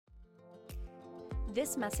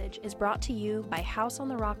This message is brought to you by House on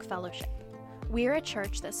the Rock Fellowship. We're a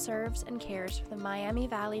church that serves and cares for the Miami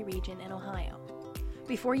Valley region in Ohio.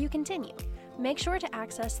 Before you continue, make sure to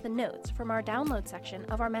access the notes from our download section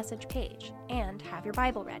of our message page and have your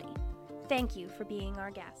Bible ready. Thank you for being our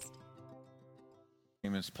guest.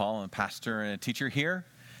 My name is Paul. I'm a pastor and a teacher here,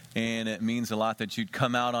 and it means a lot that you'd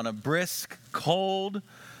come out on a brisk, cold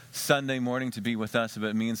Sunday morning to be with us, but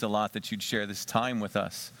it means a lot that you'd share this time with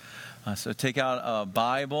us. So take out a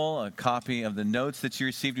Bible, a copy of the notes that you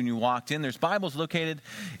received when you walked in. There's Bibles located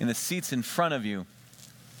in the seats in front of you.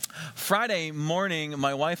 Friday morning,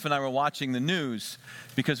 my wife and I were watching the news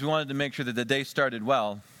because we wanted to make sure that the day started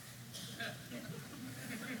well.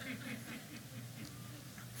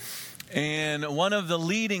 And one of the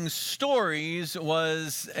leading stories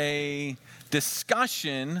was a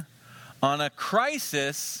discussion on a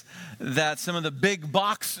crisis that some of the big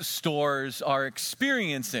box stores are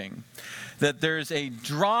experiencing. That there's a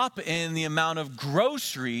drop in the amount of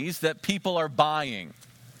groceries that people are buying.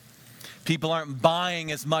 People aren't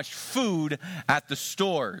buying as much food at the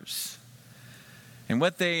stores. And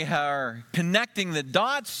what they are connecting the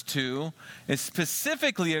dots to is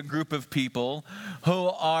specifically a group of people who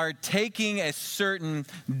are taking a certain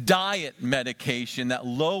diet medication that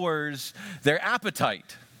lowers their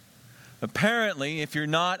appetite. Apparently, if you're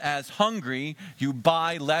not as hungry, you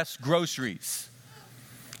buy less groceries.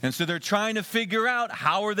 And so they're trying to figure out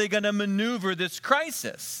how are they going to maneuver this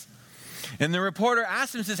crisis. And the reporter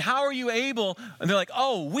asked them, says, how are you able? And they're like,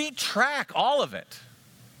 oh, we track all of it.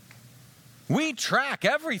 We track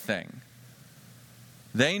everything.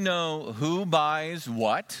 They know who buys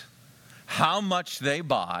what, how much they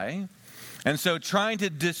buy. And so trying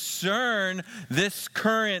to discern this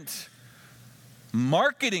current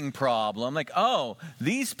marketing problem, like, oh,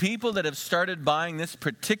 these people that have started buying this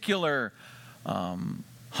particular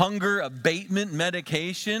hunger abatement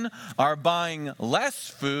medication are buying less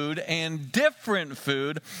food and different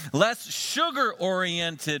food, less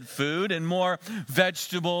sugar-oriented food and more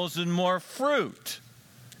vegetables and more fruit.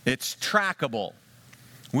 It's trackable.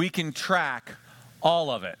 We can track all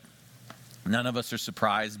of it. None of us are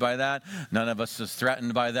surprised by that. None of us is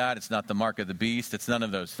threatened by that. It's not the mark of the beast. It's none of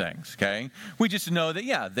those things, okay? We just know that,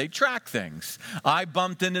 yeah, they track things. I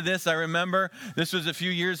bumped into this. I remember this was a few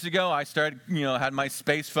years ago. I started, had my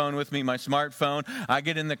space phone with me, my smartphone. I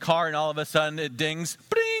get in the car and all of a sudden it dings.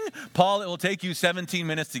 Bing! Paul, it will take you 17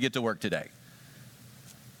 minutes to get to work today.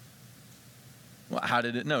 Well, how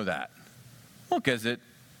did it know that? Well, because it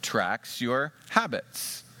tracks your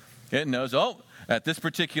habits. It knows, at this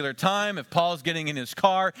particular time, if Paul's getting in his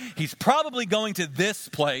car, he's probably going to this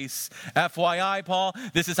place. FYI, Paul,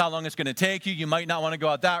 this is how long it's going to take you. You might not want to go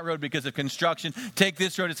out that road because of construction. Take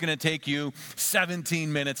this road. It's going to take you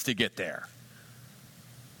 17 minutes to get there.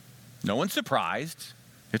 No one's surprised.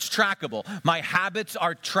 It's trackable. My habits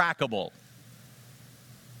are trackable.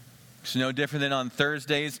 It's no different than on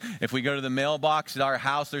Thursdays. If we go to the mailbox at our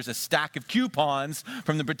house, there's a stack of coupons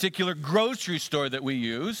from the particular grocery store that we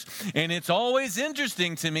use. And it's always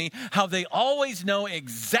interesting to me how they always know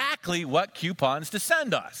exactly what coupons to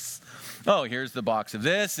send us. Oh, here's the box of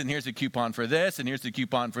this, and here's a coupon for this, and here's the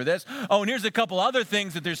coupon for this. Oh, and here's a couple other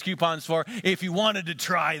things that there's coupons for if you wanted to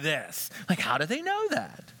try this. Like, how do they know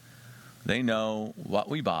that? They know what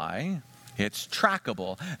we buy. It's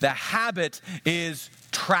trackable. The habit is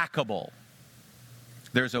trackable.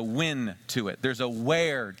 There's a when to it. There's a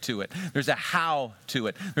where to it. There's a how to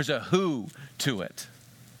it. There's a who to it.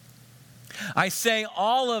 I say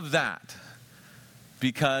all of that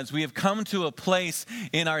because we have come to a place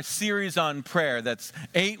in our series on prayer that's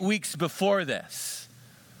 8 weeks before this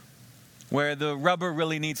where the rubber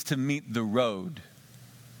really needs to meet the road.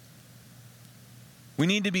 We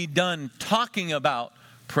need to be done talking about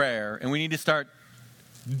prayer, and we need to start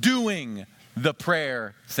doing the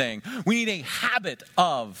prayer thing. We need a habit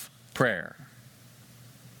of prayer.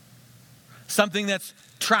 Something that's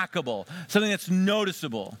trackable, something that's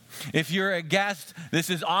noticeable. If you're a guest, this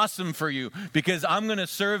is awesome for you because I'm going to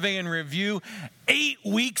survey and review 8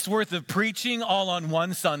 weeks worth of preaching all on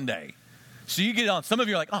one Sunday. So you get on, some of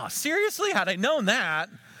you are like, oh, seriously? Had I known that,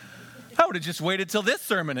 I would have just waited till this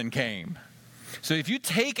sermon and came. So if you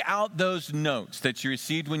take out those notes that you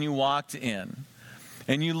received when you walked in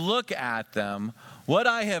and you look at them, what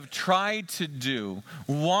I have tried to do,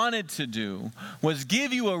 wanted to do, was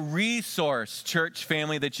give you a resource, church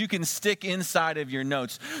family, that you can stick inside of your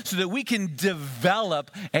notes so that we can develop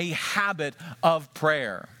a habit of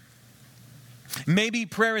prayer. Maybe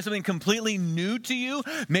prayer is something completely new to you.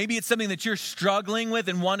 Maybe it's something that you're struggling with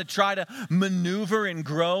and want to try to maneuver and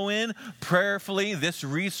grow in. Prayerfully, this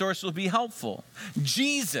resource will be helpful.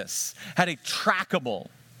 Jesus had a trackable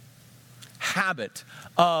habit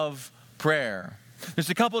of prayer. There's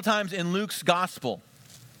a couple of times in Luke's gospel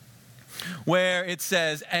where it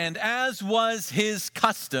says, and as was his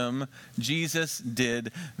custom, Jesus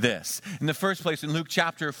did this. In the first place, in Luke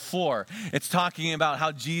chapter 4, it's talking about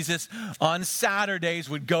how Jesus on Saturdays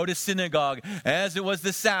would go to synagogue. As it was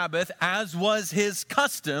the Sabbath, as was his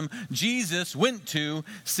custom, Jesus went to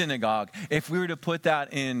synagogue. If we were to put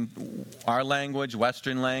that in our language,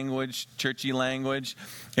 Western language, churchy language,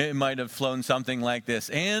 it might have flown something like this.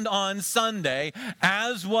 And on Sunday,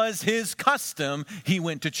 as was his custom, he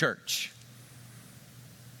went to church.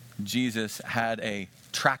 Jesus had a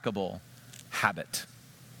trackable habit,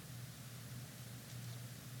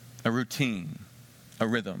 a routine, a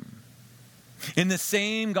rhythm. In the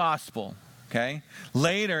same gospel, okay,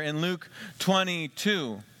 later in Luke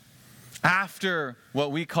 22, after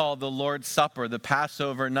what we call the Lord's Supper, the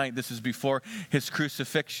Passover night, this is before his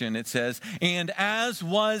crucifixion, it says, and as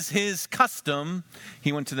was his custom,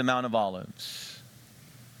 he went to the Mount of Olives,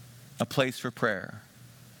 a place for prayer.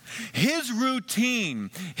 His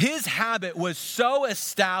routine, his habit was so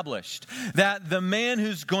established that the man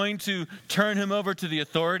who's going to turn him over to the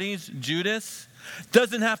authorities, Judas,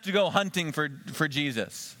 doesn't have to go hunting for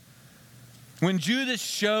Jesus. When Judas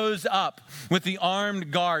shows up with the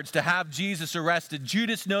armed guards to have Jesus arrested,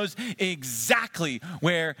 Judas knows exactly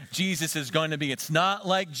where Jesus is going to be. It's not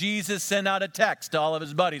like Jesus sent out a text to all of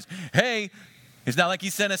his buddies. Hey, it's not like he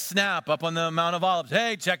sent a snap up on the Mount of Olives.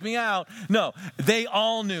 Hey, check me out. No, they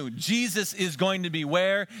all knew Jesus is going to be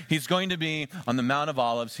where? He's going to be on the Mount of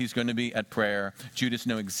Olives. He's going to be at prayer. Judas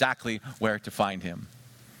knew exactly where to find him.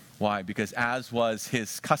 Why? Because as was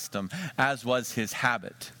his custom, as was his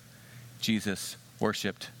habit, Jesus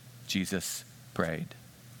worshiped, Jesus prayed.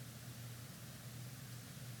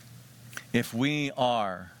 If we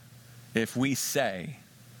say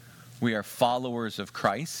we are followers of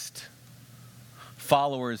Christ,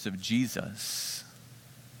 followers of Jesus,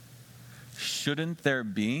 shouldn't there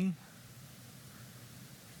be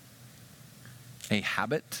a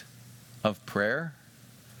habit of prayer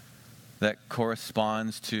that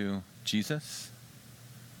corresponds to Jesus?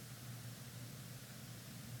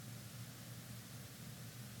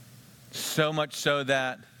 So much so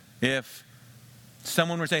that if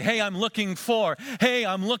someone were to say, hey, I'm looking for,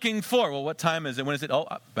 well, what time is it? When is it? Oh,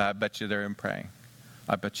 I bet you they're in praying.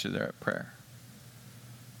 I bet you they're at prayer.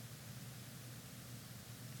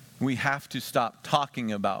 We have to stop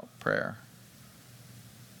talking about prayer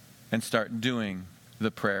and start doing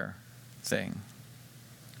the prayer thing.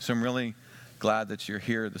 So I'm really glad that you're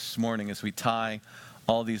here this morning as we tie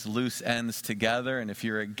all these loose ends together. And if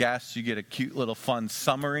you're a guest, you get a cute little fun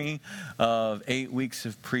summary of 8 weeks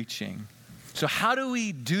of preaching. So how do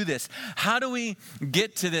we do this? How do we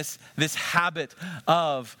get to this habit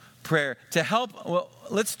of prayer? To help, well,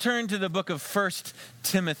 let's turn to the book of 1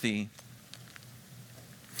 Timothy.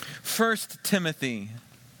 1 Timothy.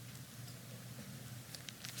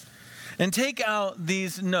 And take out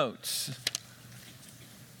these notes.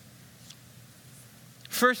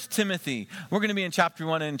 1 Timothy. We're going to be in chapter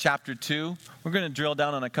 1 and chapter 2. We're going to drill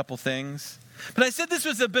down on a couple things. But I said this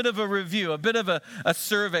was a bit of a review, a bit of a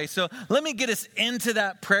survey. So let me get us into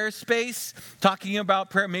that prayer space, talking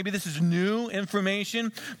about prayer. Maybe this is new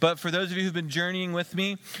information, but for those of you who've been journeying with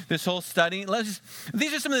me this whole study,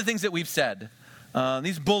 these are some of the things that we've said.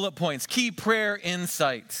 These bullet points, key prayer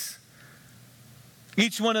insights.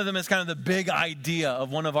 Each one of them is kind of the big idea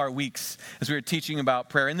of one of our weeks as we were teaching about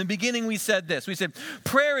prayer. In the beginning, we said this. We said,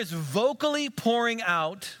 prayer is vocally pouring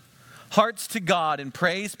out hearts to God in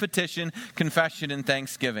praise, petition, confession, and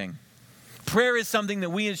thanksgiving. Prayer is something that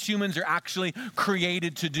we as humans are actually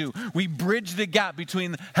created to do. We bridge the gap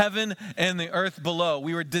between heaven and the earth below.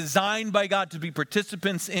 We were designed by God to be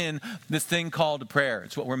participants in this thing called prayer.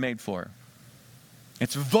 It's what we're made for.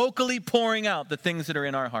 It's vocally pouring out the things that are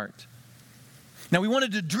in our heart. Now, we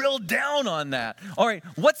wanted to drill down on that. All right,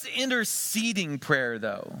 what's interceding prayer,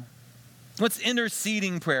 though? What's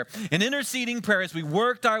interceding prayer? In interceding prayer, as we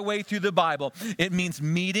worked our way through the Bible, it means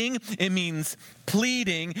meeting, it means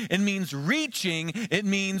pleading, it means reaching, it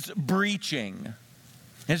means breaching.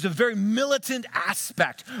 There's a very militant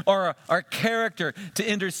aspect or character to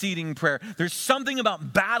interceding prayer. There's something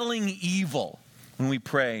about battling evil when we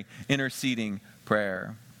pray interceding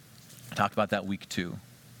prayer. I talked about that week 2.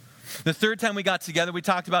 The third time we got together, we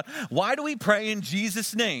talked about, why do we pray in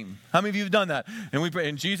Jesus' name? How many of you have done that? And we pray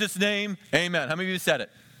in Jesus' name, amen. How many of you said it?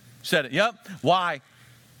 Said it, yep. Why?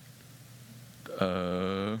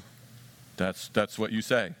 That's what you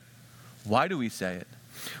say. Why do we say it?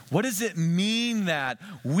 What does it mean that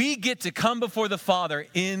we get to come before the Father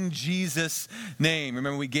in Jesus' name?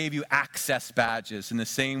 Remember, we gave you access badges. In the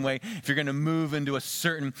same way, if you're going to move into a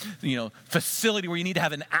certain, facility where you need to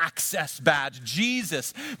have an access badge,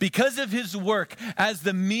 Jesus, because of his work as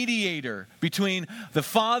the mediator between the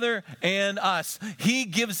Father and us, he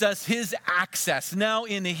gives us his access. Now,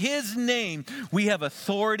 in his name, we have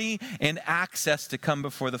authority and access to come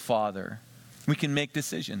before the Father. We can make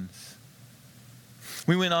decisions.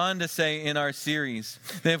 We went on to say in our series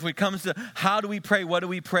that if it comes to how do we pray, what do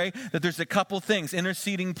we pray, that there's a couple things.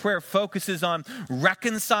 Interceding prayer focuses on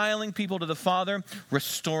reconciling people to the Father,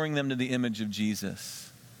 restoring them to the image of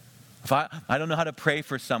Jesus. If I don't know how to pray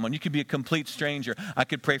for someone, you could be a complete stranger. I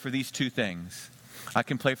could pray for these two things. I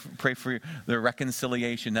can pray for the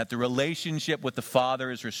reconciliation, that the relationship with the Father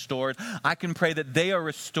is restored. I can pray that they are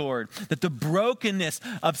restored, that the brokenness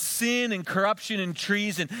of sin and corruption and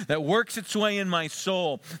treason that works its way in my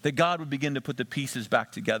soul, that God would begin to put the pieces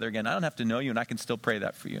back together again. I don't have to know you, and I can still pray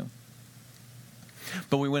that for you.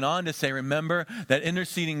 But we went on to say, remember that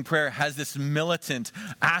interceding prayer has this militant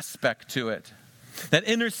aspect to it. That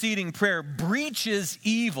interceding prayer breaches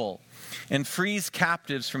evil and frees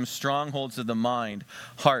captives from strongholds of the mind,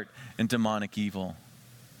 heart, and demonic evil.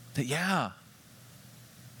 There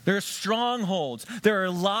are strongholds. There are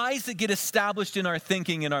lies that get established in our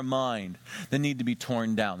thinking, in our mind, that need to be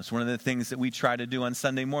torn down. It's one of the things that we try to do on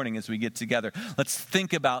Sunday morning as we get together. Let's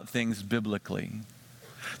think about things biblically.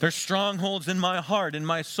 There's strongholds in my heart, in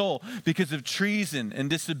my soul, because of treason and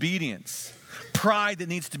disobedience. Pride that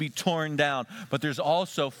needs to be torn down. But there's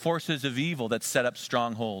also forces of evil that set up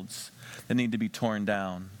strongholds that need to be torn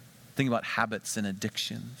down. Think about habits and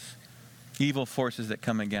addictions. Evil forces that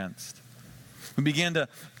come against. We began to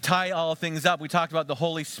tie all things up. We talked about the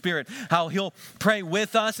Holy Spirit, how he'll pray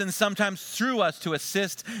with us and sometimes through us to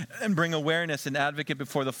assist and bring awareness and advocate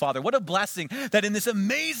before the Father. What a blessing that in this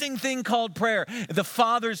amazing thing called prayer, the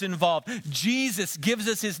Father's involved. Jesus gives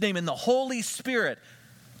us his name, and the Holy Spirit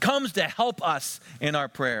comes to help us in our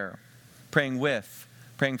prayer. Praying with,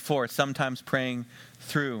 praying for, sometimes praying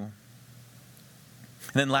through.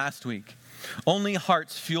 And then last week, only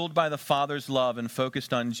hearts fueled by the Father's love and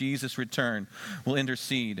focused on Jesus' return will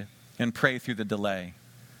intercede and pray through the delay.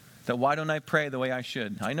 That why don't I pray the way I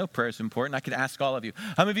should? I know prayer is important. I could ask all of you.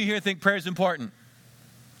 How many of you here think prayer is important?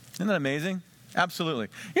 Isn't that amazing? Absolutely.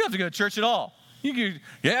 You don't have to go to church at all.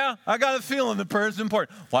 I got a feeling that prayer is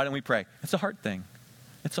important. Why don't we pray? It's a heart thing.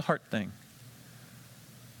 It's a heart thing.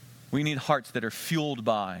 We need hearts that are fueled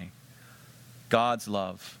by God's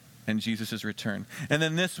love and Jesus' return. And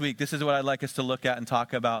then this week, this is what I'd like us to look at and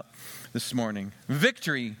talk about this morning.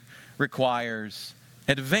 Victory requires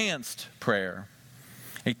advanced prayer,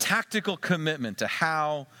 a tactical commitment to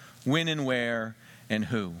how, when, and where, and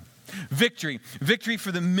who. Victory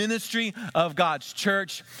for the ministry of God's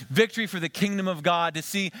church, victory for the kingdom of God, to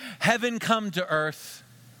see heaven come to earth.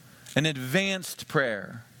 An advanced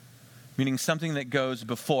prayer, meaning something that goes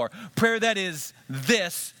before. Prayer that is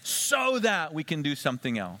this so that we can do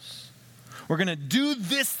something else. We're going to do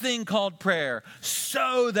this thing called prayer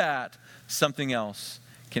so that something else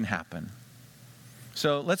can happen.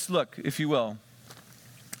 So let's look, if you will,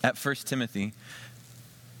 at 1 Timothy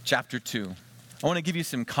chapter 2. I want to give you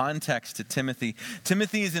some context to Timothy.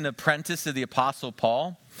 Timothy is an apprentice of the Apostle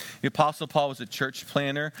Paul. The Apostle Paul was a church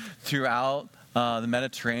planner throughout the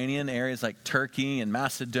Mediterranean, areas like Turkey and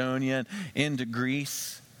Macedonia, into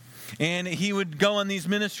Greece. And he would go on these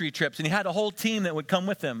ministry trips, and he had a whole team that would come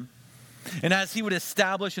with him. And as he would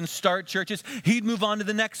establish and start churches, he'd move on to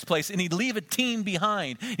the next place, and he'd leave a team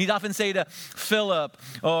behind. He'd often say to Philip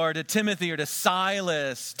or to Timothy or to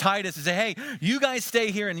Silas, Titus, and say, hey, you guys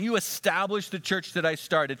stay here and you establish the church that I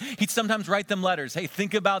started. He'd sometimes write them letters. Hey,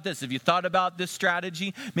 think about this. Have you thought about this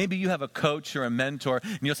strategy? Maybe you have a coach or a mentor,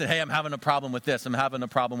 and you'll say, hey, I'm having a problem with this. I'm having a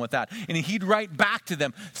problem with that. And he'd write back to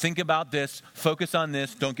them, think about this, focus on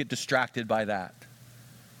this, don't get distracted by that.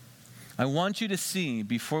 I want you to see,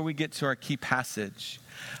 before we get to our key passage,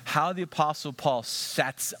 how the Apostle Paul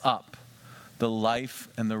sets up the life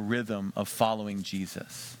and the rhythm of following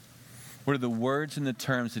Jesus. What are the words and the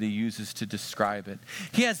terms that he uses to describe it?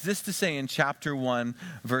 He has this to say in chapter 1,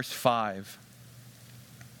 verse 5.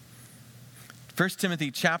 1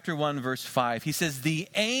 Timothy chapter 1, verse 5. He says, the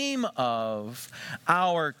aim of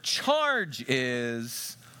our charge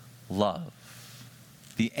is love.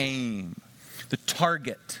 The aim, the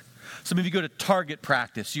target. Some of you go to target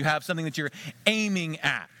practice. You have something that you're aiming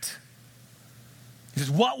at. He says,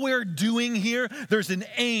 what we're doing here, there's an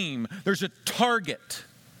aim. There's a target.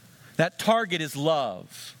 That target is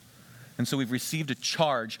love. And so we've received a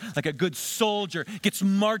charge, like a good soldier gets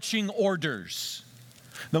marching orders.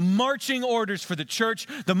 The marching orders for the church,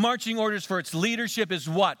 the marching orders for its leadership is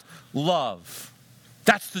what? Love.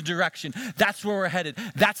 That's the direction. That's where we're headed.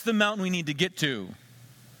 That's the mountain we need to get to.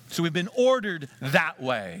 So we've been ordered that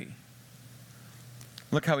way.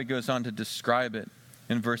 Look how he goes on to describe it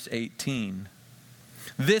in verse 18.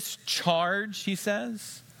 This charge, he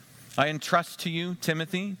says, I entrust to you,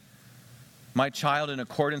 Timothy, my child, in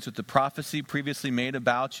accordance with the prophecy previously made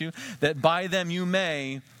about you, that by them you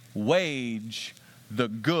may wage the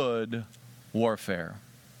good warfare.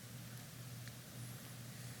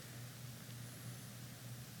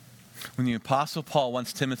 When the Apostle Paul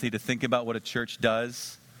wants Timothy to think about what a church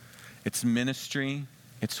does, its ministry,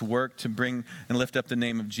 its work to bring and lift up the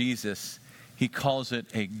name of Jesus, he calls it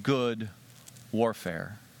a good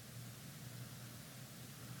warfare.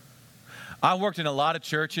 I worked in a lot of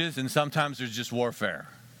churches, and sometimes there's just warfare.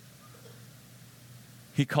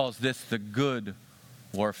 He calls this the good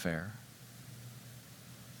warfare.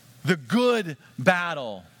 The good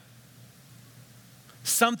battle.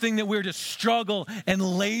 Something that we're to struggle and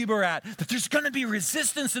labor at. That there's going to be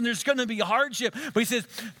resistance and there's going to be hardship. But he says,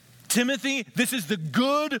 Timothy, this is the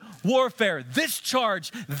good warfare. This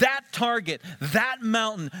charge, that target, that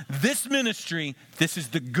mountain, this ministry, this is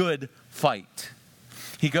the good fight.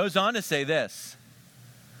 He goes on to say this,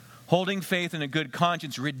 holding faith and a good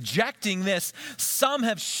conscience, rejecting this, some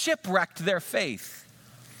have shipwrecked their faith,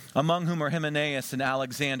 among whom are Hymenaeus and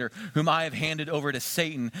Alexander, whom I have handed over to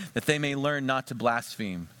Satan, that they may learn not to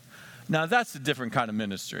blaspheme. Now that's a different kind of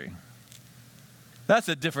ministry. That's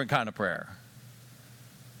a different kind of prayer.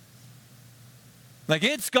 Like,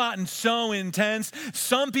 it's gotten so intense.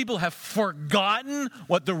 Some people have forgotten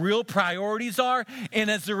what the real priorities are, and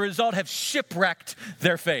as a result have shipwrecked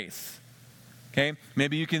their faith. Okay?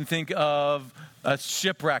 Maybe you can think of a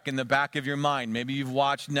shipwreck in the back of your mind. Maybe you've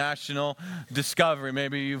watched National Discovery.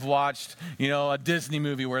 Maybe you've watched, a Disney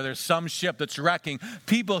movie where there's some ship that's wrecking.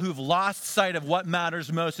 People who've lost sight of what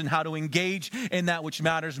matters most and how to engage in that which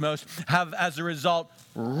matters most have, as a result,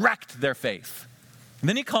 wrecked their faith. And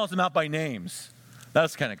then he calls them out by names.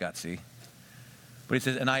 That's kind of gutsy. But he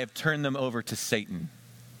says, and I have turned them over to Satan.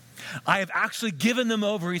 I have actually given them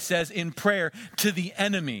over, he says, in prayer to the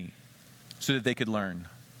enemy so that they could learn.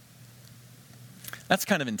 That's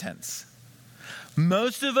kind of intense.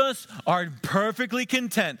 Most of us are perfectly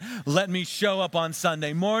content. Let me show up on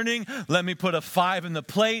Sunday morning. Let me put a 5 in the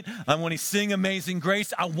plate. And when he sing Amazing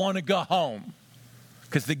Grace, I want to go home.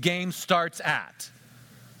 Because the game starts at,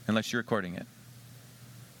 unless you're recording it.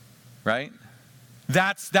 Right?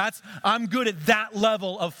 I'm good at that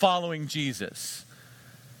level of following Jesus.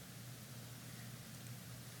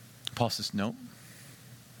 Paul says, nope.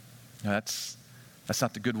 No, that's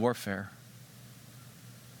not the good warfare.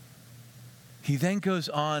 He then goes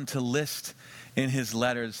on to list in his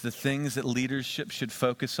letters the things that leadership should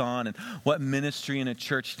focus on and what ministry in a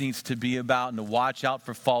church needs to be about, and to watch out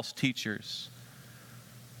for false teachers.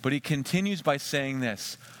 But he continues by saying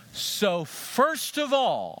this, so first of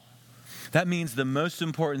all, that means the most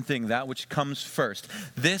important thing, that which comes first.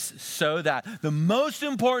 This, so that. The most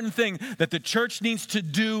important thing that the church needs to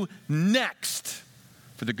do next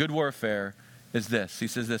for the good warfare is this. He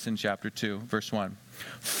says this in chapter 2, verse 1.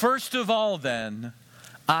 First of all, then,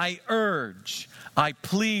 I urge, I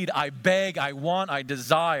plead, I beg, I want, I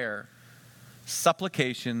desire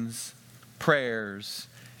supplications, prayers,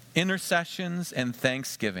 intercessions, and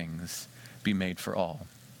thanksgivings be made for all.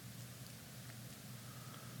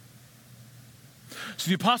 So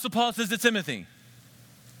the Apostle Paul says to Timothy,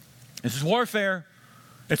 this is warfare.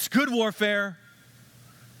 It's good warfare.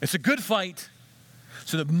 It's a good fight.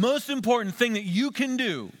 So the most important thing that you can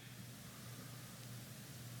do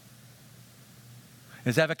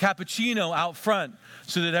is have a cappuccino out front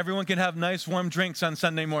so that everyone can have nice warm drinks on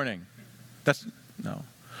Sunday morning. No.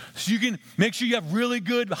 So you can make sure you have really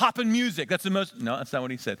good hopping music. No, that's not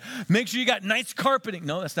what he said. Make sure you got nice carpeting.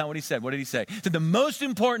 No, that's not what he said. What did he say? He said the most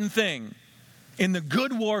important thing in the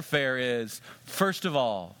good warfare is, first of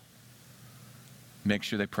all, make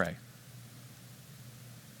sure they pray.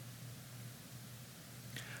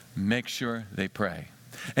 Make sure they pray.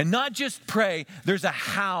 And not just pray, there's a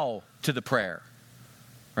how to the prayer.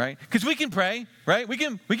 Right? Because we can pray, right? We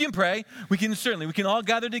can pray. We can all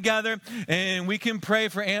gather together and we can pray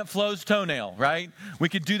for Aunt Flo's toenail, right? We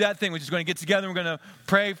could do that thing. We're just going to get together and we're going to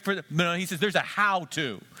pray for, no, he says there's a how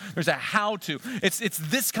to. There's a how to. It's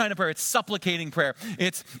this kind of prayer. It's supplicating prayer.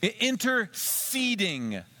 It's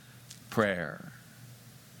interceding prayer.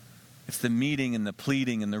 It's the meeting and the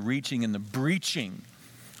pleading and the reaching and the breaching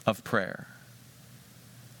of prayer.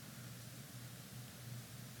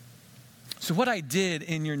 So what I did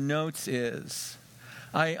in your notes is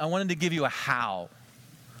I wanted to give you a how.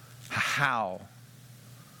 A how.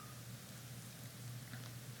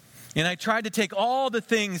 And I tried to take all the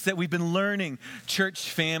things that we've been learning, church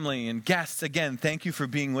family and guests. Again, thank you for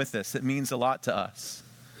being with us. It means a lot to us.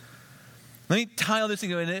 Let me tie all this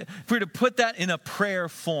thing. If we were to put that in a prayer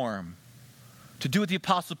form, to do what the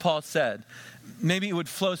Apostle Paul said, maybe it would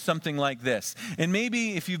flow something like this. And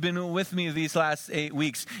maybe if you've been with me these last 8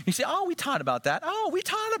 weeks, you say, oh, we taught about that. Oh, we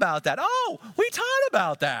taught about that. Oh, we taught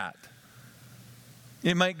about that.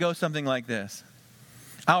 It might go something like this.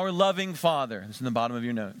 Our loving Father. This is in the bottom of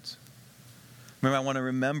your notes. Remember, I want to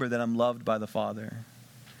remember that I'm loved by the Father.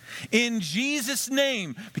 In Jesus'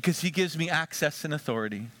 name, because he gives me access and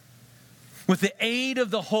authority. With the aid of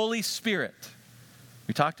the Holy Spirit.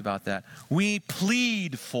 We talked about that. We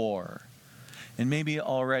plead for. And maybe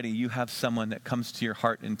already you have someone that comes to your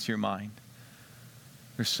heart and to your mind.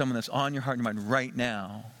 There's someone that's on your heart and your mind right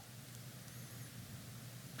now.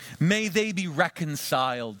 May they be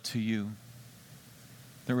reconciled to you.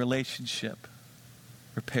 The relationship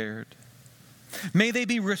repaired. May they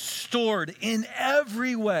be restored in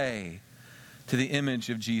every way to the image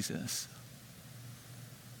of Jesus.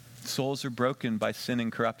 Souls are broken by sin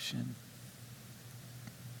and corruption.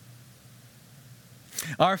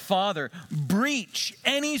 Our Father, breach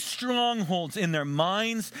any strongholds in their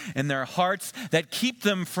minds and their hearts that keep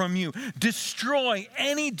them from you. Destroy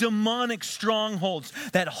any demonic strongholds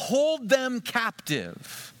that hold them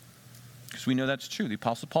captive. Because we know that's true. The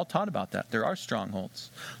Apostle Paul taught about that. There are strongholds.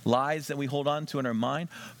 Lies that we hold on to in our mind.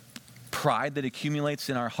 Pride that accumulates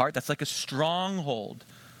in our heart. That's like a stronghold.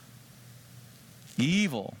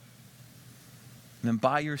 Evil. And then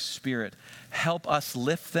by your Spirit, help us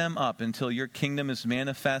lift them up until your kingdom is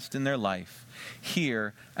manifest in their life,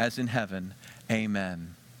 here as in heaven.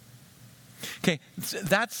 Amen. Okay,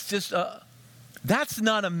 that's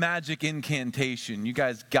not a magic incantation. You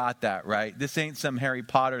guys got that, right? This ain't some Harry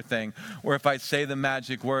Potter thing where if I say the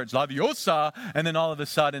magic words, Laviosa, and then all of a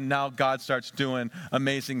sudden now God starts doing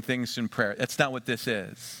amazing things in prayer. That's not what this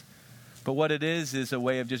is. But what it is a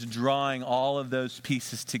way of just drawing all of those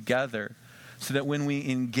pieces together so that when we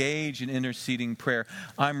engage in interceding prayer,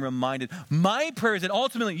 I'm reminded. My prayer is that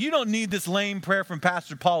ultimately you don't need this lame prayer from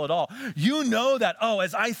Pastor Paul at all. You know that,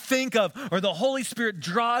 as I think of, or the Holy Spirit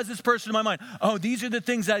draws this person to my mind, these are the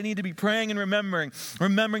things that I need to be praying and remembering.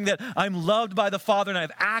 Remembering that I'm loved by the Father and I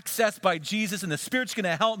have access by Jesus and the Spirit's going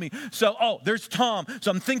to help me. So, there's Tom.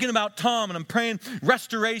 So I'm thinking about Tom and I'm praying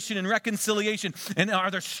restoration and reconciliation. And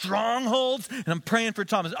are there strongholds? And I'm praying for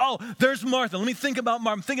Tom. There's Martha. Let me think about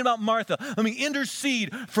Martha. I'm thinking about Martha. Let me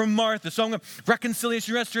intercede for Martha. So I'm going to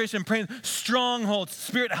reconciliation, restoration, I'm praying strongholds.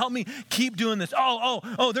 Spirit, help me keep doing this.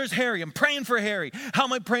 There's Harry. I'm praying for Harry. How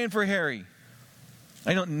am I praying for Harry?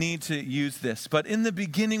 I don't need to use this, but in the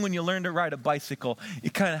beginning when you learn to ride a bicycle,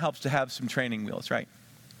 it kind of helps to have some training wheels, right?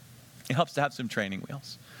 It helps to have some training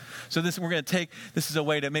wheels. So this is a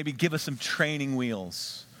way to maybe give us some training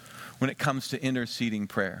wheels when it comes to interceding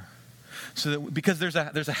prayer. So that, because there's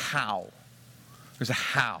a how. There's a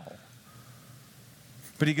how.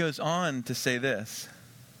 But he goes on to say this.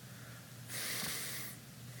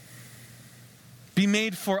 Be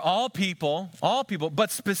made for all people,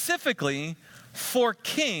 but specifically for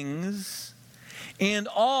kings and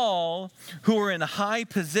all who are in high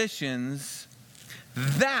positions,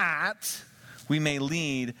 that we may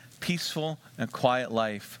lead peaceful and quiet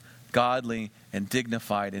life, godly and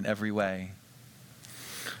dignified in every way.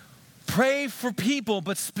 Pray for people,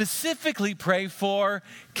 but specifically pray for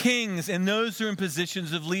kings and those who are in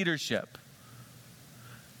positions of leadership.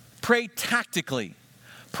 Pray tactically.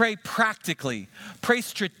 Pray practically. Pray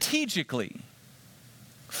strategically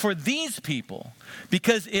for these people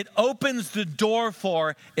because it opens the door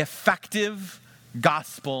for effective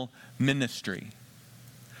gospel ministry.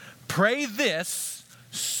 Pray this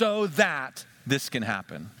so that this can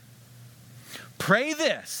happen. Pray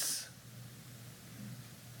this.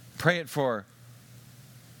 Pray it for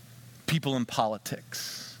people in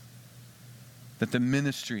politics, that the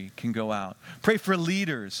ministry can go out. Pray for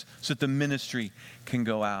leaders so that the ministry can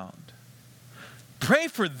go out. Pray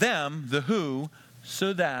for them, the who,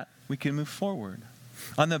 so that we can move forward.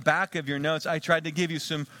 On the back of your notes, I tried to give you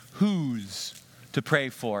some who's to pray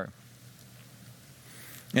for.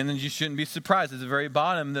 And then you shouldn't be surprised. At the very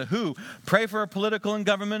bottom, the who. Pray for our political and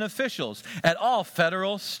government officials at all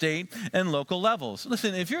federal, state, and local levels.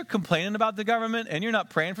 Listen, if you're complaining about the government and you're not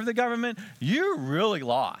praying for the government, you're really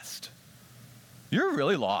lost. You're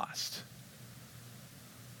really lost.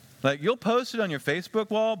 Like, you'll post it on your Facebook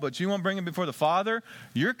wall, but you won't bring it before the Father.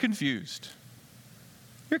 You're confused.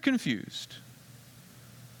 You're confused.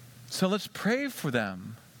 So let's pray for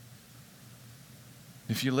them.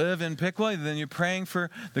 If you live in Piqua, then you're praying for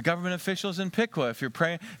the government officials in Piqua. If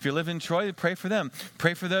you live in Troy, pray for them.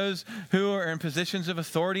 Pray for those who are in positions of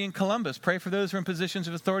authority in Columbus. Pray for those who are in positions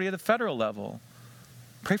of authority at the federal level.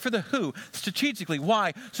 Pray for the who, strategically.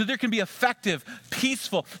 Why? So there can be effective,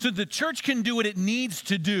 peaceful, so the church can do what it needs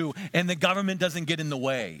to do and the government doesn't get in the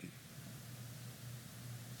way.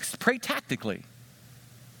 Pray tactically.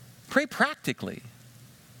 Pray practically.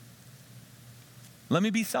 Let me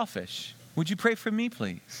be selfish. Would you pray for me,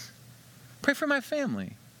 please? Pray for my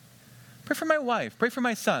family. Pray for my wife. Pray for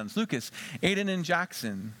my sons, Lucas, Aiden, and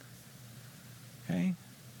Jackson. Okay?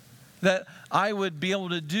 That I would be able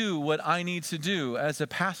to do what I need to do as a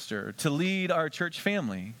pastor to lead our church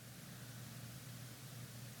family.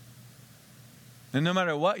 And no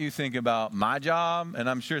matter what you think about my job, and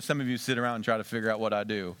I'm sure some of you sit around and try to figure out what I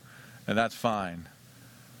do, and that's fine.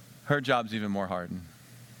 Her job's even more hardened.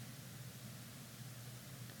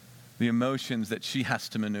 The emotions that she has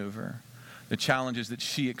to maneuver, the challenges that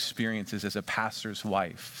she experiences as a pastor's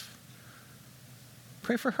wife.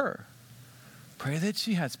 Pray for her. Pray that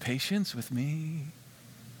she has patience with me.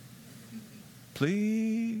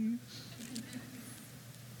 Please.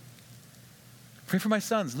 Pray for my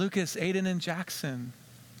sons, Lucas, Aiden, and Jackson,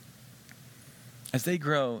 as they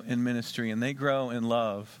grow in ministry and they grow in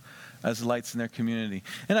love as lights in their community.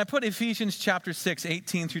 And I put Ephesians chapter 6,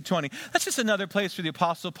 18 through 20. That's just another place where the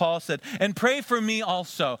Apostle Paul said, and pray for me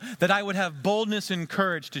also, that I would have boldness and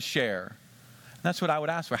courage to share. And that's what I would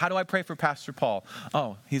ask for. How do I pray for Pastor Paul?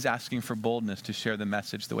 Oh, he's asking for boldness to share the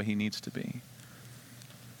message the way he needs to be.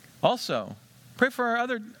 Also, pray for our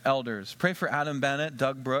other elders. Pray for Adam Bennett,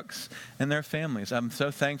 Doug Brooks, and their families. I'm so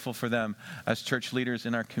thankful for them as church leaders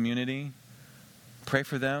in our community. Pray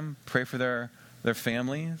for them. Pray for their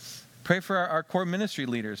families. Pray for our core ministry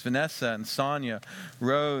leaders, Vanessa and Sonia,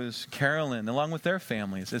 Rose, Carolyn, along with their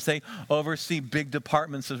families, as they oversee big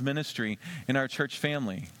departments of ministry in our church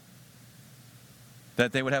family.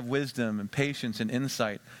 That they would have wisdom and patience and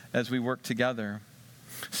insight as we work together.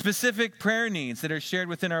 Specific prayer needs that are shared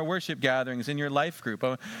within our worship gatherings in your life group.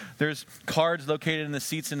 There's cards located in the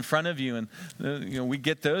seats in front of you, and we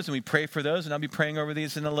get those and we pray for those, and I'll be praying over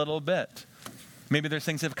these in a little bit. Maybe there's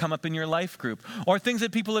things that have come up in your life group or things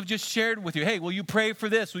that people have just shared with you. Hey, will you pray for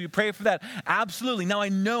this? Will you pray for that? Absolutely. Now I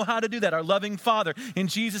know how to do that. Our loving Father, in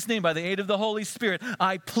Jesus' name, by the aid of the Holy Spirit,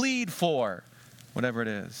 I plead for whatever it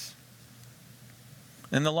is.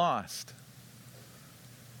 And the lost.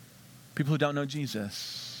 People who don't know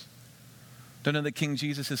Jesus, don't know that King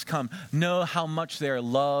Jesus has come, know how much they are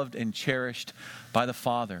loved and cherished by the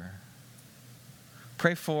Father.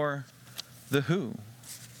 Pray for the who.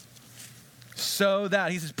 So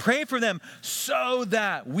that, he says, pray for them so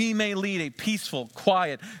that we may lead a peaceful,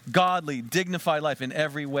 quiet, godly, dignified life in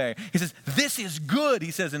every way. He says, this is good,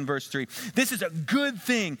 he says in verse 3. This is a good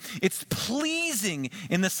thing. It's pleasing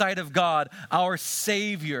in the sight of God, our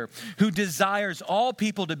Savior, who desires all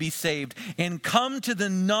people to be saved and come to the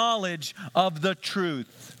knowledge of the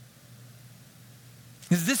truth.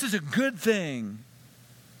 He says, this is a good thing.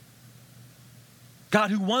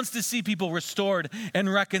 God who wants to see people restored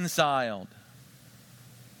and reconciled.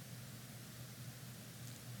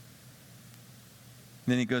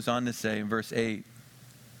 Then he goes on to say in verse 8,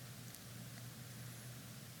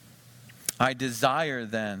 I desire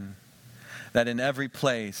then that in every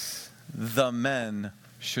place the men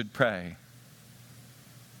should pray.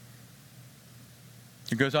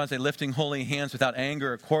 He goes on to say, lifting holy hands without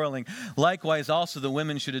anger or quarreling. Likewise also the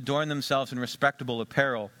women should adorn themselves in respectable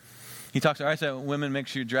apparel. He talks, I said, women, make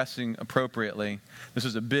sure you're dressing appropriately. This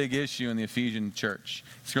was a big issue in the Ephesian church.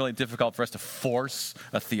 It's really difficult for us to force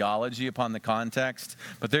a theology upon the context.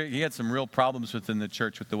 But he had some real problems within the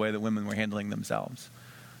church with the way that women were handling themselves.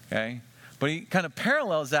 Okay? But he kind of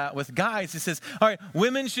parallels that with guys. He says, all right,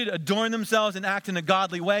 women should adorn themselves and act in a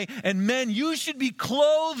godly way. And men, you should be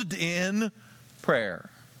clothed in prayer.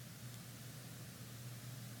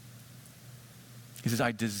 He says,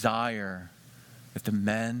 I desire that the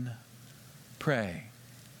men pray.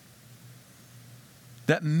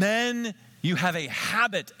 That men, you have a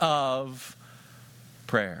habit of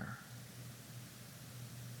prayer.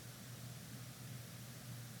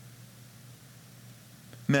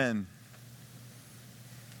 Men,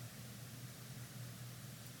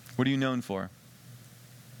 what are you known for?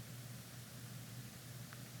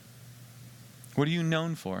 What are you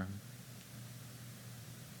known for?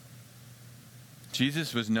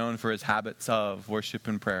 Jesus was known for his habits of worship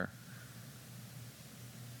and prayer.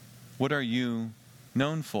 What are you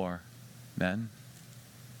known for, men?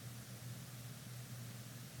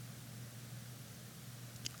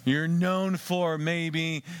 You're known for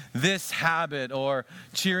maybe this habit or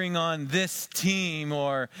cheering on this team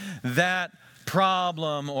or that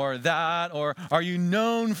problem or that? Or are you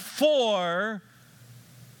known for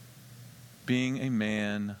being a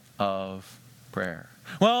man of prayer?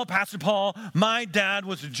 Well, Pastor Paul, my dad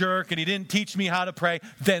was a jerk and he didn't teach me how to pray.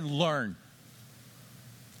 Then learn.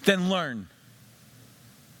 Then learn.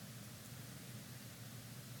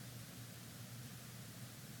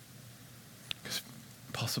 Because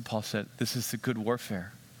Apostle Paul said, this is the good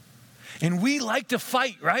warfare. And we like to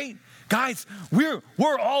fight, right? Guys, we're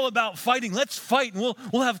all about fighting. Let's fight. And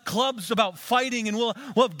we'll have clubs about fighting, and we'll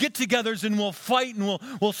have get-togethers, and we'll fight, and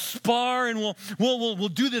we'll spar, and we'll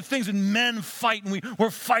do the things, and men fight, and we're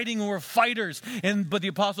fighting, and we're fighters. But the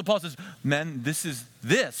Apostle Paul says, men, this is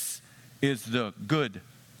the good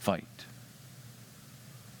fight.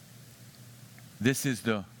 This is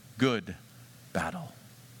the good battle.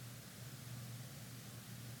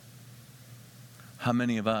 How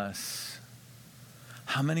many of us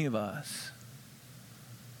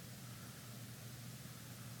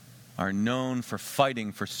are known for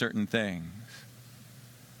fighting for certain things,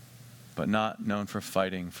 but not known for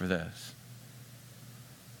fighting for this?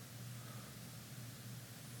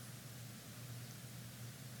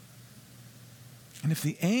 And if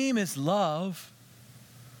the aim is love,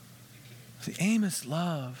 if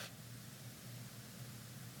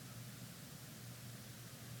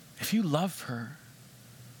you love her,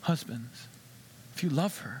 husbands, if you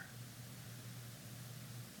love her,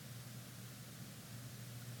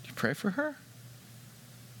 do you pray for her?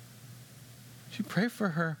 Do you pray for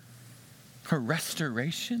her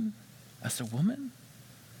restoration as a woman?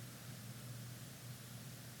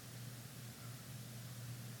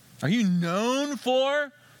 Are you known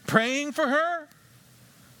for praying for her?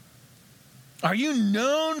 Are you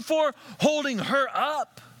known for holding her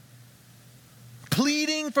up?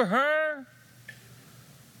 Pleading for her?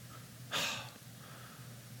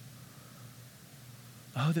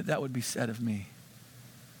 Oh, that would be said of me.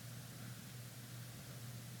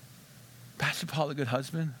 Pastor Paul, a good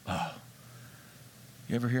husband? Oh,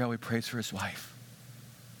 you ever hear how he prays for his wife?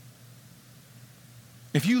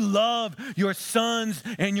 If you love your sons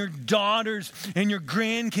and your daughters and your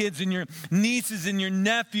grandkids and your nieces and your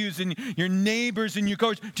nephews and your neighbors and your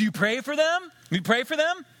coworkers, do you pray for them? Do you pray for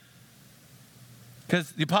them?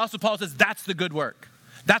 Because the Apostle Paul says that's the good work.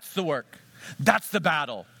 That's the work. That's the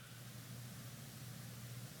battle.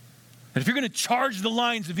 And if you're going to charge the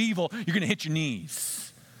lines of evil, you're going to hit your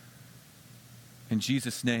knees. In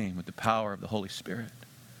Jesus' name, with the power of the Holy Spirit.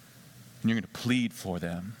 And you're going to plead for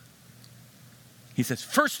them. He says,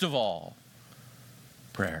 first of all,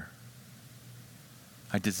 prayer.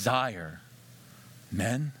 I desire,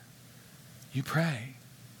 men, you pray.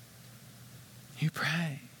 You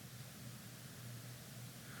pray.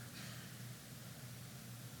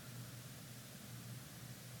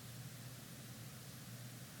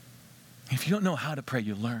 If you don't know how to pray,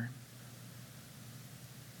 you learn.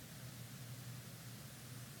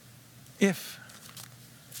 If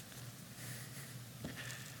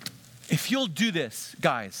you'll do this,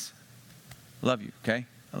 guys, I love you, okay?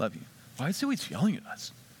 I love you. Why is he always yelling at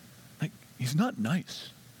us? Like, he's not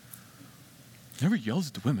nice. Never yells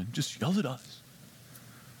at the women, just yells at us.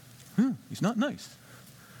 He's not nice.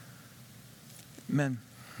 Men,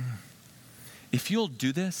 if you'll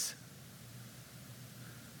do this,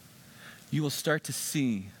 you will start to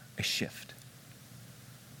see a shift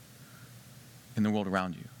in the world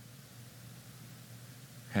around you.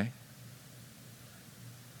 Okay?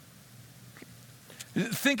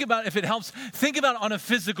 Think about, if it helps, think about on a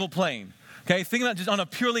physical plane. Okay, think about just on a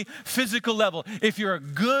purely physical level. If you're a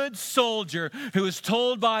good soldier who is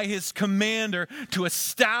told by his commander to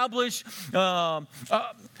establish a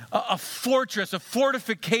fortress, a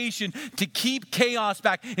fortification to keep chaos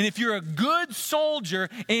back, and if you're a good soldier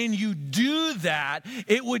and you do that,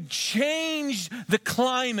 it would change the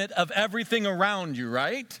climate of everything around you,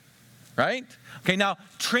 right? Right? Okay, now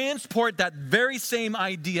transport that very same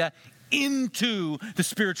idea into the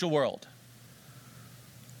spiritual world.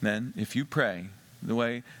 Then, if you pray the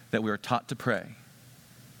way that we are taught to pray,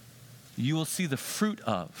 you will see the fruit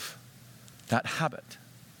of that habit.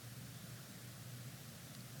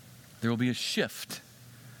 There will be a shift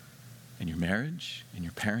in your marriage, in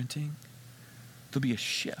your parenting. There'll be a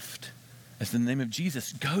shift as the name of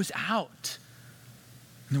Jesus goes out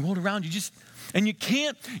in the world around you.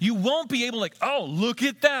 You won't be able to oh, look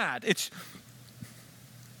at that. It's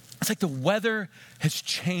like the weather has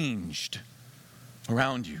changed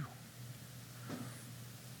around you.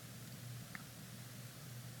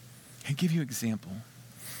 I'll give you an example.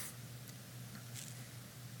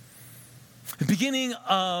 The beginning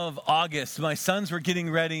of August, my sons were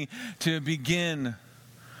getting ready to begin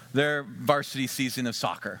their varsity season of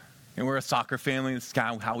soccer. And we're a soccer family. It's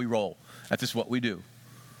kind of how we roll. That's just what we do.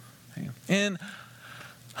 And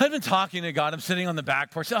I've been talking to God. I'm sitting on the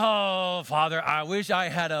back porch. Oh, Father, I wish I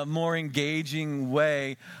had a more engaging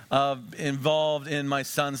way of involved in my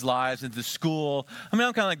son's lives at the school. I mean,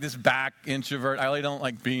 I'm kind of like this back introvert. I really don't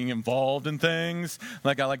like being involved in things.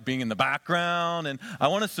 Like I like being in the background, and I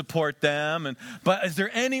want to support them. But is there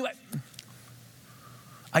any way?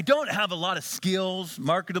 I don't have a lot of skills,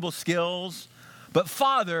 marketable skills. But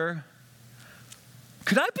Father,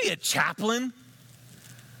 could I be a chaplain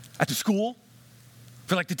at the school?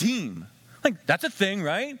 For like the team. Like that's a thing,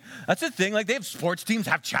 right? That's a thing. Like they have sports teams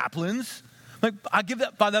have chaplains. Like I give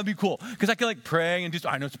that, Father, that'd be cool. Because I can like pray and just,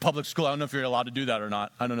 I know it's a public school. I don't know if you're allowed to do that or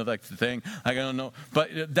not. I don't know if that's the thing. Like, I don't know. But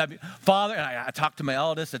that'd be, Father, and I talked to my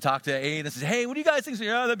eldest. I talked to Aid. I said, hey, what do you guys think? So,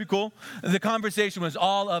 yeah, that'd be cool. And the conversation was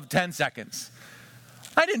all of 10 seconds.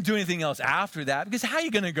 I didn't do anything else after that. Because how are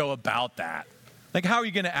you going to go about that? Like how are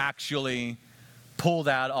you going to actually pull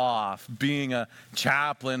that off, being a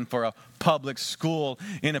chaplain for a public school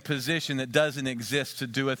in a position that doesn't exist to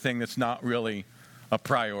do a thing that's not really a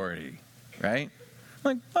priority, right?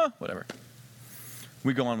 Like, oh, whatever.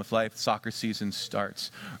 We go on with life. Soccer season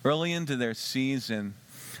starts. Early into their season,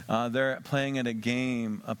 they're playing at a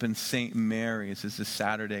game up in St. Mary's. It's a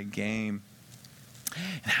Saturday game.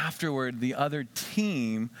 And afterward, the other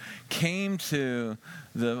team came to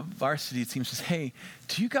the varsity team and says, hey,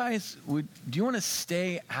 do you want to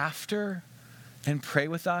stay after and pray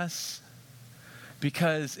with us?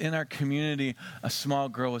 Because in our community, a small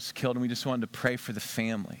girl was killed and we just wanted to pray for the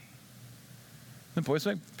family. The boys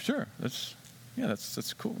were like, sure, that's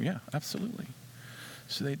cool. Yeah, absolutely.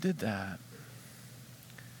 So they did that.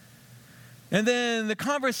 And then the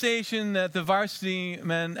conversation that the varsity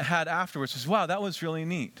men had afterwards was, wow, that was really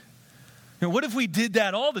neat. What if we did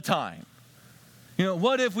that all the time?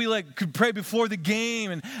 What if we could pray before the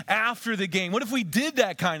game and after the game? What if we did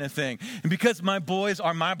that kind of thing? And because my boys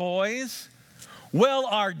are my boys, well,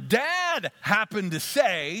 our dad happened to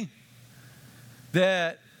say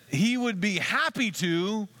that he would be happy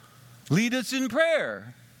to lead us in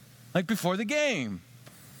prayer, like before the game.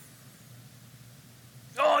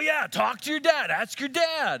 Oh, yeah, talk to your dad. Ask your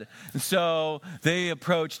dad. And so they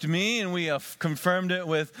approached me, and we confirmed it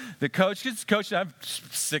with the coach. Because coach, I have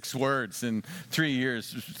 6 words in 3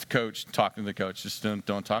 years. Coach, talking to the coach. Just don't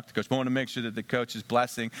talk to the coach. But I want to make sure that the coach is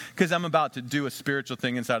blessing. Because I'm about to do a spiritual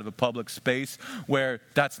thing inside of a public space where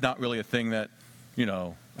that's not really a thing that,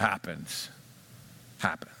 happens.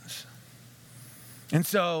 And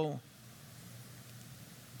so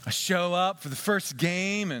I show up for the first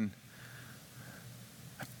game, and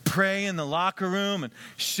pray in the locker room and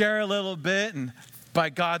share a little bit, and by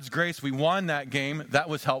God's grace we won that game. That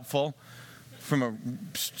was helpful from a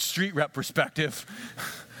street rep perspective.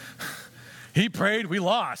 He prayed, we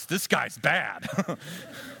lost. This guy's bad.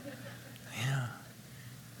 Yeah.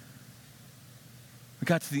 We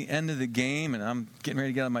got to the end of the game and I'm getting ready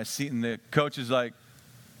to get on my seat, and the coach is like,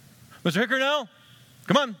 Mr. Hickernell,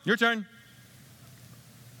 come on, your turn.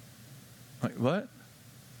 I'm like, what?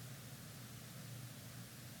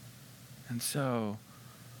 And so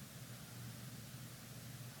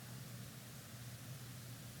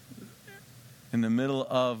in the middle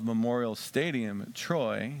of Memorial Stadium at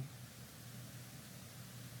Troy,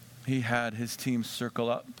 he had his team circle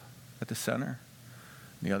up at the center.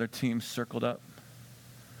 The other team circled up.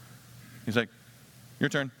 He's like, your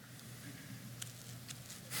turn.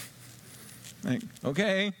 Like,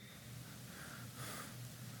 okay.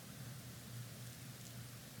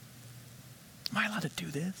 Am I allowed to do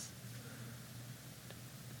this?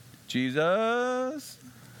 Jesus.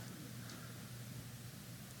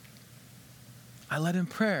 I led in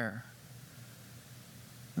prayer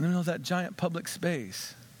in the middle of that giant public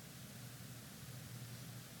space.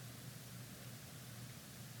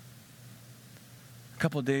 A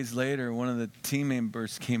couple of days later, one of the team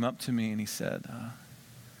members came up to me and he said,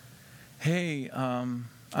 hey, I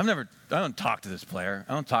don't talk to this player.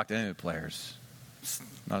 I don't talk to any of the players. It's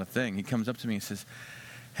not a thing. He comes up to me and says,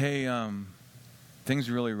 hey, things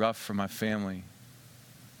are really rough for my family.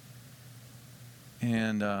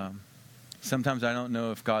 And sometimes I don't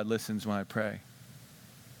know if God listens when I pray.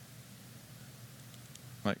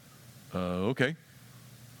 I'm like, okay.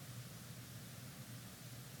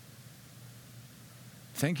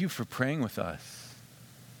 Thank you for praying with us.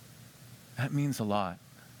 That means a lot.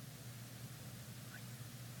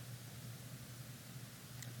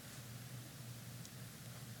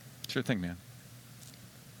 Sure thing, man.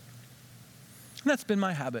 And that's been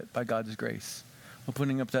my habit by God's grace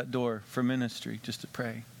opening up that door for ministry just to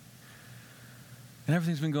pray. And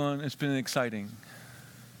everything's been going, it's been exciting.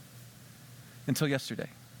 Until yesterday.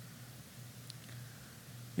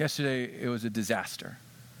 Yesterday, it was a disaster.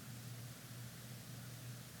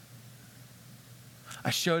 I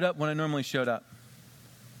showed up when I normally showed up.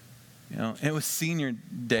 It was senior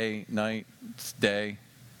day, day.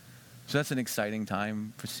 So that's an exciting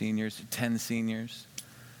time for seniors, 10 seniors.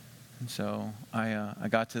 And so I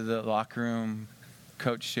got to the locker room,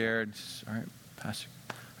 coach shared, all right, Pastor.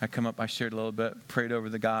 I come up, I shared a little bit, prayed over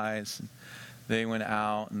the guys. And they went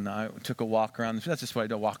out, and I took a walk around. That's just what I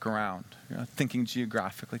do, walk around, thinking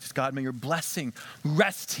geographically. Just, God, may your blessing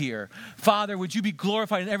rest here. Father, would you be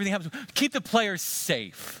glorified in everything happens? Keep the players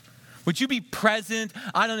safe. Would you be present?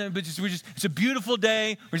 I don't know, but it's a beautiful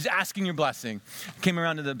day. We're just asking your blessing. Came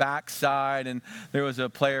around to the back side, and there was a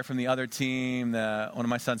player from the other team that one of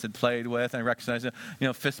my sons had played with, and I recognized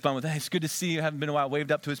him, fist bump with, hey, it's good to see you. Haven't been a while.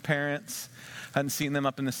 Waved up to his parents. Hadn't seen them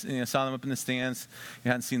saw them up in the stands. You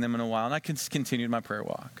hadn't seen them in a while, and I continued my prayer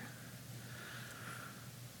walk.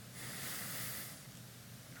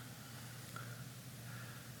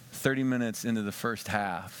 "30 minutes into the first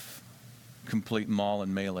half, complete maul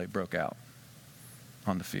and melee broke out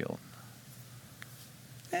on the field.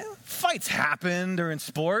 Fights happen during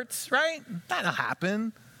sports, right? That'll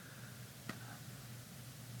happen.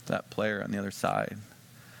 That player on the other side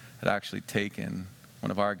had actually taken one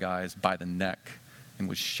of our guys by the neck and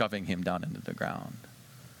was shoving him down into the ground.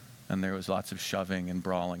 And there was lots of shoving and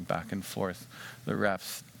brawling back and forth. The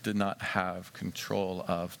refs did not have control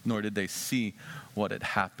of, nor did they see what had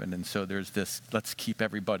happened. And so there's this, let's keep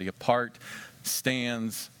everybody apart.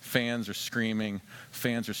 Stands, fans are screaming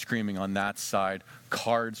on that side.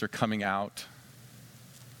 Cards are coming out.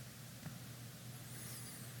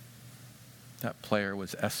 That player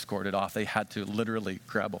was escorted off. They had to literally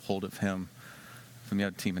grab a hold of him from the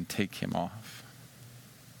other team and take him off.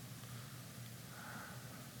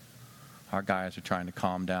 Our guys are trying to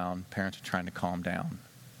calm down. Parents are trying to calm down.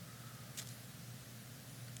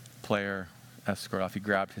 Player escort off. He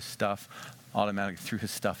grabbed his stuff, automatically threw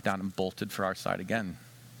his stuff down and bolted for our side again.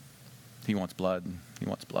 He wants blood. He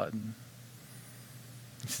wants blood.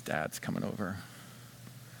 His dad's coming over.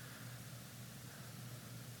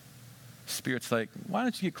 Spirit's like, why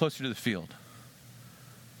don't you get closer to the field?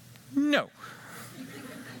 No.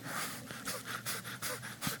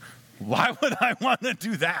 Why would I want to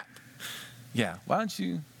do that? Yeah, why don't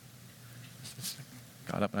you?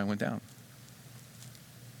 Got up and I went down.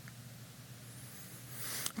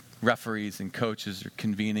 Referees and coaches are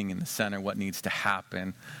convening in the center what needs to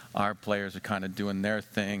happen. Our players are kind of doing their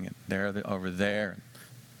thing, and they're over there.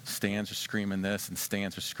 Stands are screaming this, and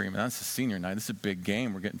stands are screaming. That's a senior night. This is a big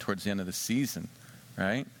game. We're getting towards the end of the season,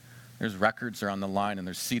 right? There's records are on the line, and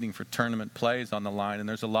there's seating for tournament plays on the line, and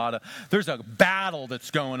there's a battle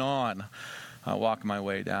that's going on. I walk my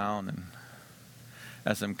way down, and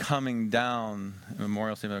as I'm coming down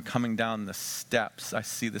Memorial Stadium, I'm coming down the steps, I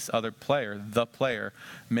see this other player, the player,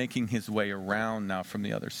 making his way around now from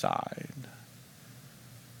the other side.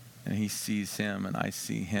 And he sees him, and I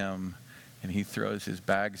see him, and he throws his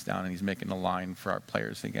bags down, and he's making a line for our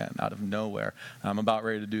players again, out of nowhere. I'm about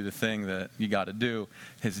ready to do the thing that you got to do.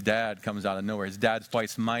 His dad comes out of nowhere. His dad's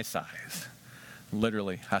twice my size.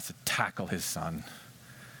 Literally has to tackle his son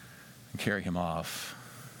and carry him off.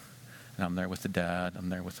 And I'm there with the dad. I'm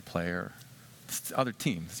there with the player. It's the other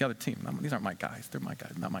team. It's the other team. These aren't my guys. They're my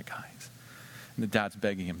guys, not my guys. And the dad's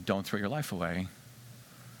begging him, don't throw your life away.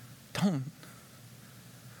 Don't.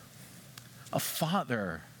 A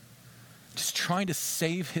father just trying to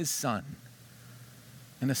save his son,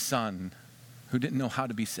 and a son who didn't know how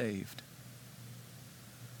to be saved.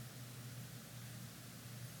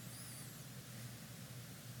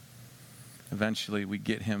 Eventually, we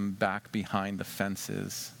get him back behind the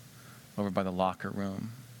fences over by the locker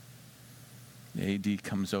room. The AD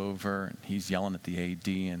comes over, and he's yelling at the AD,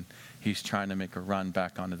 and he's trying to make a run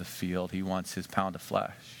back onto the field. He wants his pound of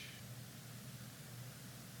flesh.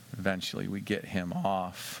 Eventually, we get him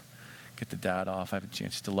off, get the dad off. I have a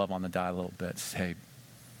chance to love on the dad a little bit. Say, hey,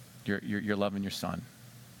 you're loving your son.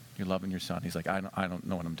 You're loving your son. He's like, I don't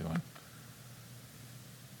know what I'm doing.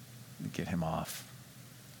 Get him off.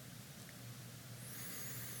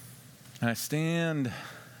 And I stand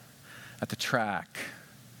at the track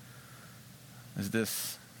as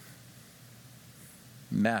this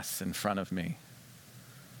mess in front of me.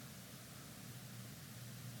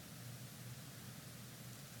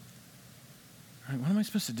 All right, what am I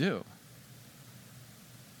supposed to do?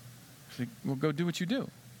 She's like, well, go do what you do.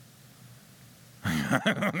 I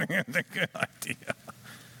don't think it's a good idea.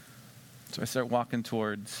 So I start walking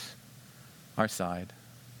towards our side,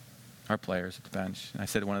 our players at the bench. And I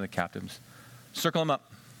said to one of the captains, circle them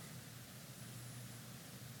up.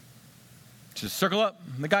 Just circle up.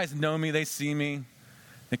 The guys know me. They see me.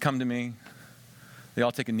 They come to me. They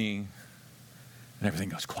all take a knee. And everything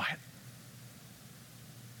goes quiet.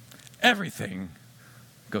 Everything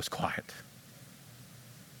goes quiet.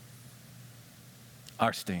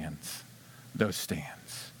 Our stands, those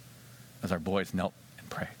stands, as our boys knelt and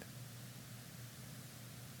prayed.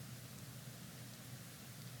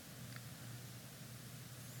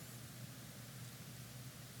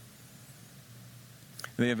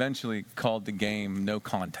 They eventually called the game no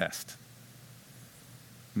contest.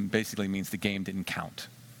 Basically means the game didn't count.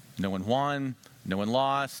 No one won, no one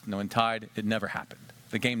lost, no one tied. It never happened.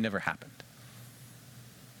 The game never happened.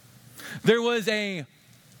 There was a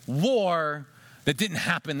war that didn't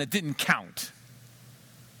happen, that didn't count.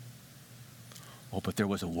 Oh, but there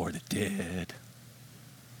was a war that did.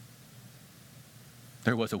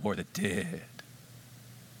 There was a war that did.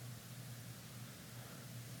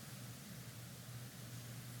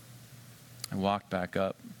 I walked back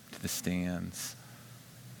up to the stands.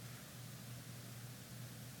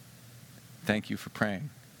 Thank you for praying.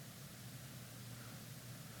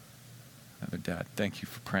 Another dad, thank you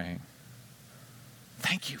for praying.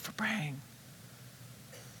 Thank you for praying.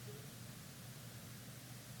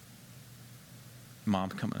 Mom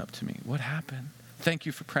coming up to me. What happened? Thank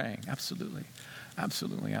you for praying. Absolutely.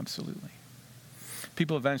 Absolutely. Absolutely.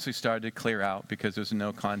 People eventually started to clear out because there was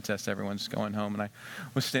no contest. Everyone's going home. And I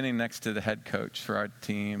was standing next to the head coach for our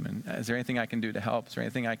team. And is there anything I can do to help? Is there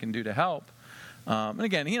anything I can do to help? And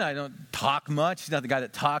again, he and I don't talk much. He's not the guy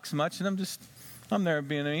that talks much. And I'm there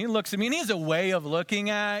being, he looks at me and he has a way of looking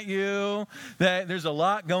at you that there's a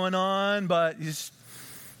lot going on, but you just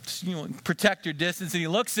protect your distance. And he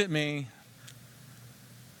looks at me.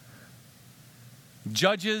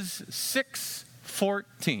 Judges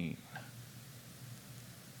 6:14.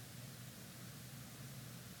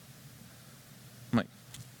 I'm like,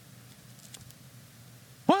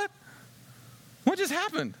 what? What just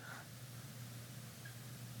happened?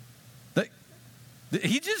 Did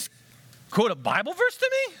he just quote a Bible verse to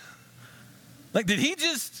me? Like, did he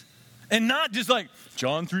just, and not just like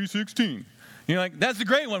John 3:16. You know, like, that's the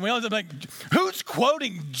great one. We always have like, who's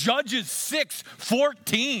quoting Judges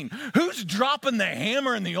 6:14? Who's dropping the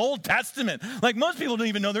hammer in the Old Testament? Like, most people don't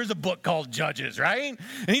even know there's a book called Judges, right?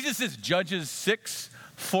 And he just says Judges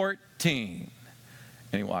 6:14.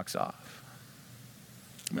 And he walks off.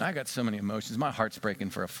 I mean, I got so many emotions. My heart's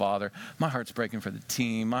breaking for a father. My heart's breaking for the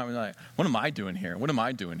team. I'm like, what am I doing here? What am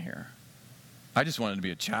I doing here? I just wanted to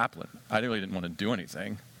be a chaplain. I really didn't want to do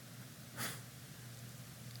anything.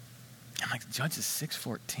 I'm like, Judges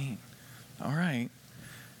 6:14. All right.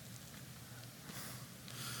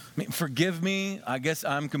 I mean, forgive me. I guess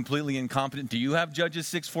I'm completely incompetent. Do you have Judges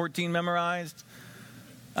 6:14 memorized?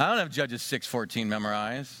 I don't have Judges 6:14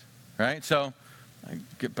 memorized, right? So I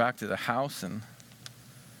get back to the house and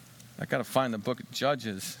I got to find the book of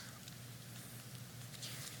Judges.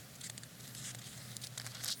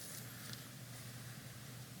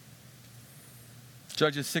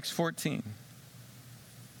 Judges 6:14.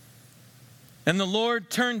 And the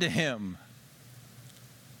Lord turned to him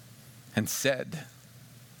and said,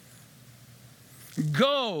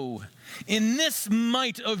 go in this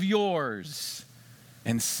might of yours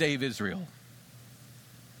and save Israel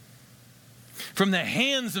from the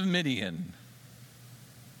hands of Midian.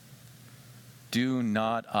 Do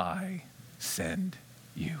not I send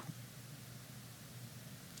you?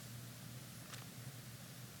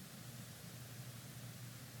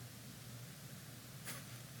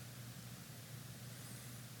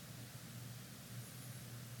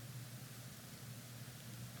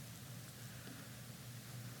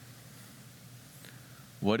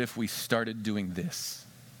 What if we started doing this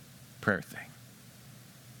prayer thing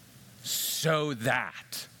so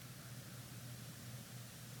that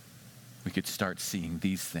we could start seeing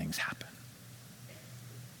these things happen?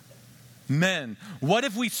 Men, what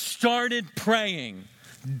if we started praying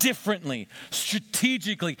differently,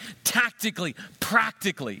 strategically, tactically,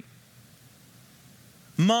 practically?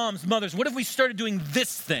 Moms, mothers, what if we started doing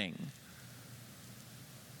this thing?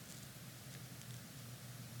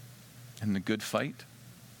 In the good fight,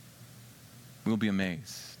 we'll be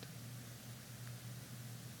amazed.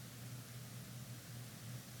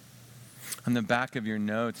 On the back of your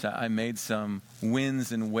notes, I made some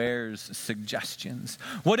wins and wheres suggestions.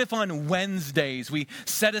 What if on Wednesdays we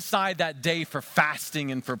set aside that day for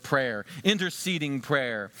fasting and for prayer, interceding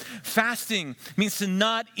prayer? Fasting means to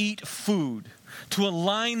not eat food, to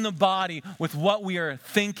align the body with what we are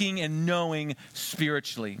thinking and knowing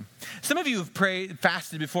spiritually. Some of you have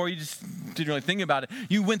fasted before, you just didn't really think about it.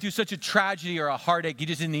 You went through such a tragedy or a heartache, you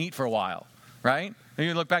just didn't eat for a while, right? And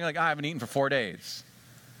you look back like, I haven't eaten for 4 days.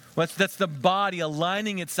 Well, that's the body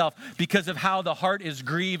aligning itself because of how the heart is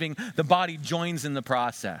grieving. The body joins in the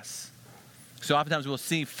process. So oftentimes we'll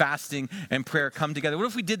see fasting and prayer come together. What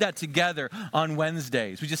if we did that together on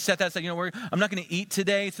Wednesdays? We just set that aside. I'm not going to eat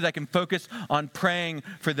today so that I can focus on praying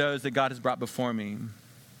for those that God has brought before me.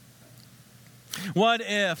 What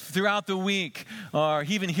if throughout the week, or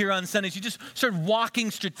even here on Sundays, you just start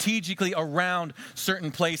walking strategically around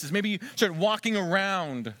certain places? Maybe you start walking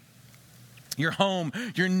around your home,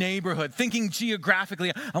 your neighborhood, thinking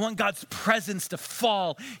geographically, I want God's presence to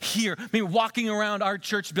fall here. Maybe walking around our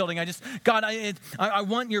church building, I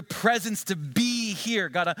want your presence to be here.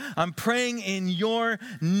 God, I'm praying in your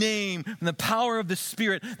name, in the power of the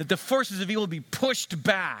Spirit, that the forces of evil would be pushed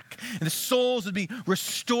back and the souls would be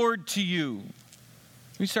restored to you.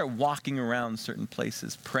 We start walking around certain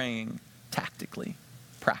places, praying tactically,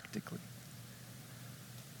 practically.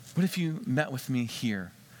 What if you met with me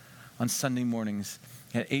here on Sunday mornings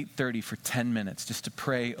at 8:30 for 10 minutes just to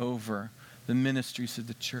pray over the ministries of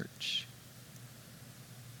the church,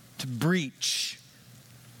 to breach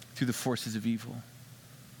through the forces of evil?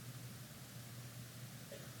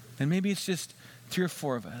 And maybe it's just 3 or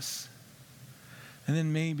 4 of us. And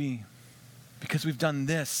then maybe, because we've done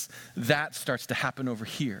this, that starts to happen over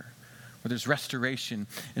here, where there's restoration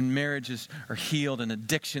and marriages are healed and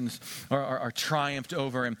addictions are triumphed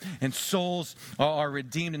over and souls are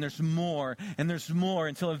redeemed, and there's more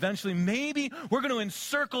until eventually maybe we're going to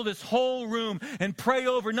encircle this whole room and pray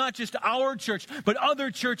over not just our church, but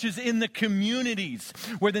other churches in the communities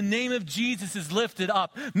where the name of Jesus is lifted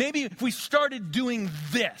up. Maybe if we started doing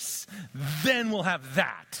this, then we'll have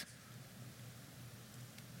that.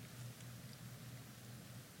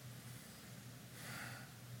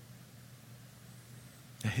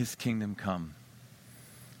 That his kingdom come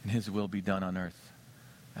and his will be done on earth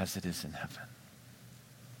as it is in heaven.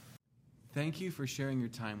 Thank you for sharing your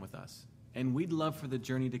time with us, and we'd love for the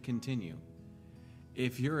journey to continue.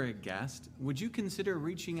 If you're a guest, would you consider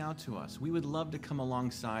reaching out to us? We would love to come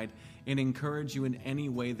alongside and encourage you in any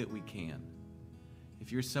way that we can.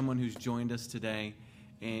 If you're someone who's joined us today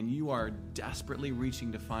and you are desperately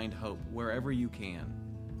reaching to find hope wherever you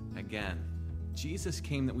can, again, Jesus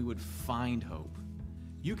came that we would find hope.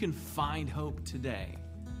 You can find hope today.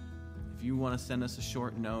 If you want to send us a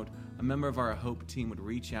short note, a member of our Hope team would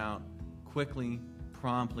reach out quickly,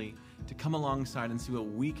 promptly, to come alongside and see what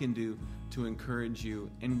we can do to encourage you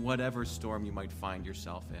in whatever storm you might find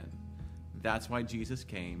yourself in. That's why Jesus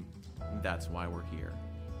came, and that's why we're here.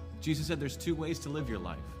 Jesus said there's 2 ways to live your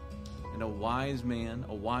life, and a wise man,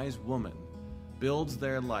 a wise woman, builds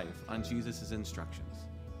their life on Jesus' instructions.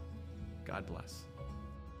 God bless.